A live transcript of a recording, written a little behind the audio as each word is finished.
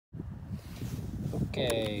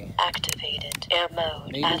Okay. Activated. Air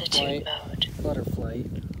mode. Maiden Attitude flight, mode. Butterflight.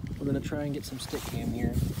 We're gonna try and get some stick cam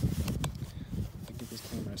here. If I get this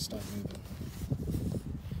camera to stop moving.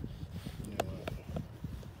 You know what?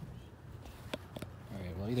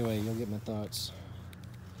 Alright, well either way, you'll get my thoughts.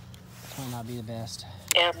 This might not be the best.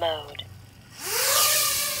 Air mode.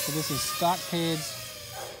 So this is stock PIDs,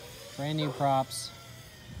 brand new props,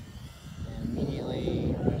 and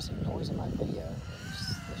immediately I'm noticing noise in my video.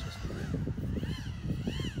 That's just weird.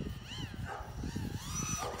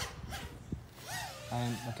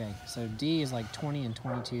 Okay, so D is like 20 and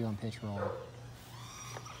 22 on pitch roll.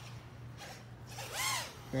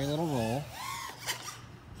 Very little roll.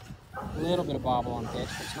 A little bit of bobble on pitch,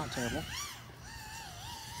 but it's not terrible.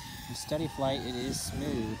 In steady flight, it is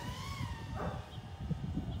smooth.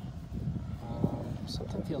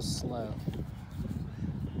 Something feels slow.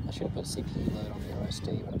 I should have put CPU load on the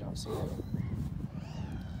OSD, but I don't see it.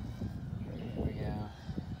 Here we go.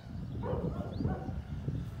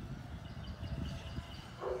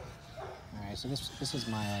 Alright, so this is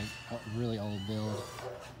my really old build.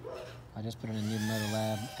 I just put in a new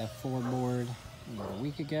MotoLab F4 board about a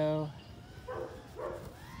week ago.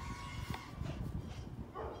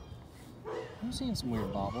 I'm seeing some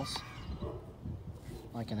weird bobbles,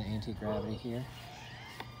 like in the anti-gravity here.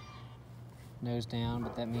 Nose down,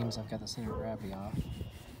 but that means I've got the center of gravity off.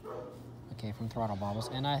 Okay, from throttle bobbles.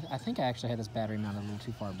 And I think I actually had this battery mounted a little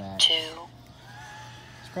too far back. 2.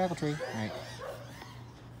 Scraggle tree. Alright.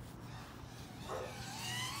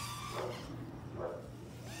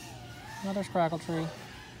 Another scraggle tree.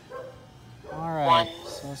 Alright,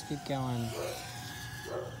 so let's keep going.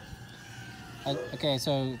 Okay,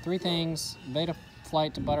 so 3 things. Beta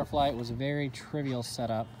flight to Butterflight was a very trivial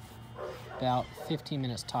setup. About 15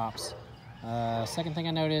 minutes tops. Second thing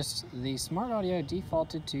I noticed, the smart audio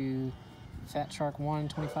defaulted to Fat Shark 1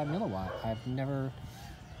 25 milliwatt. I've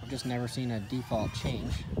just never seen a default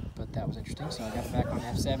change, but that was interesting. So I got it back on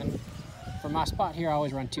F7. For my spot here, I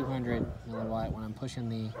always run 200 milliwatt. When I'm pushing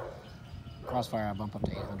the crossfire, I bump up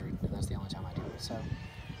to 800, and that's the only time I do it. So,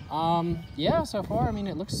 yeah, so far, I mean,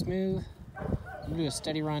 it looks smooth. I'm gonna do a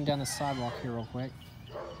steady run down the sidewalk here real quick.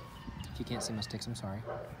 If you can't see my sticks, I'm sorry.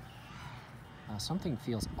 Something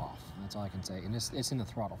feels off, that's all I can say, and it's in the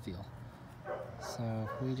throttle feel. So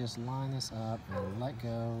if we just line this up and let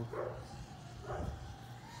go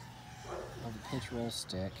of the pitch roll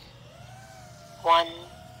stick. 1.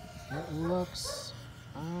 It looks,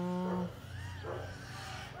 I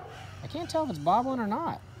can't tell if it's bobbling or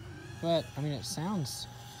not, but I mean it sounds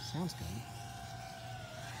good.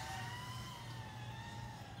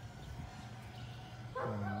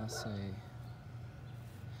 Let's see.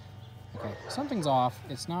 Okay, something's off.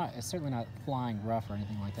 It's certainly not flying rough or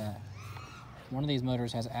anything like that. One of these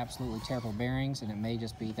motors has absolutely terrible bearings, and it may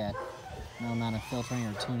just be that no amount of filtering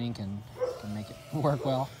or tuning can make it work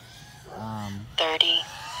well. 30.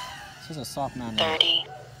 This is a soft mounted 30.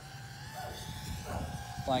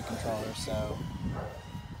 flight controller, so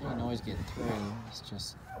any noise getting through it's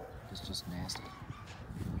just nasty.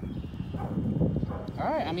 All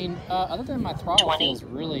right, I mean, other than my throttle 20. feels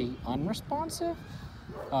really unresponsive.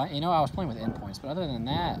 You know, I was playing with endpoints, but other than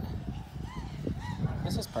that,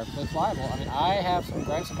 this is perfectly flyable. I mean, I have some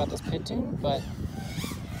gripes about this pit tune, but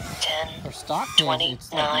 10. for stock pits, 20,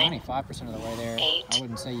 it's like 9, 95% of the way there. 8, I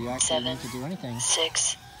wouldn't say you actually 7, need to do anything.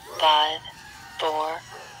 6, 5, 4,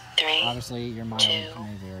 3, Obviously, your mileage 2,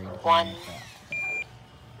 may vary. 1.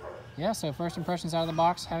 Yeah, so first impressions out of the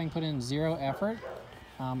box, having put in 0 effort,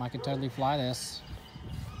 I could totally fly this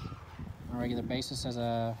on a regular basis as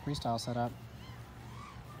a freestyle setup.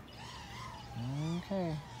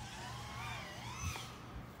 Okay.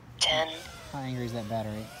 10. How angry is that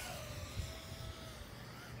battery?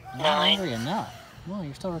 Not 9. angry enough. Well,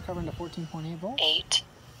 you're still recovering to 14.8 volts. 8.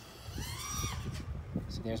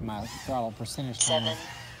 So there's my throttle percentage. 7.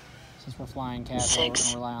 Since we're flying casual, 6. we're going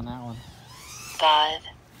to rely on that one. 5.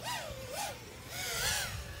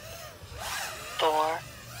 4.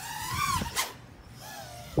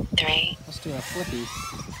 3. Let's do a flippy.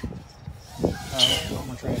 2. One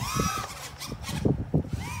more trade.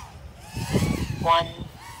 1.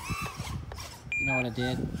 You know what I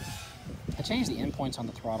did? I changed the endpoints on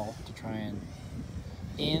the throttle to try and,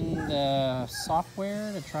 in the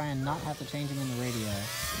software, to try and not have to change them in the radio.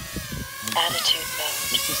 Attitude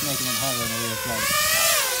mode. It's just making it hover in a weird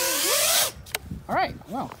place. Alright,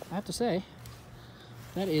 well, I have to say,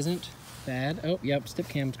 that isn't bad. Oh, yep, step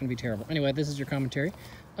cam's going to be terrible. Anyway, this is your commentary.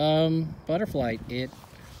 Butterflight, it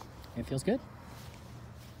feels good.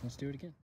 Let's do it again.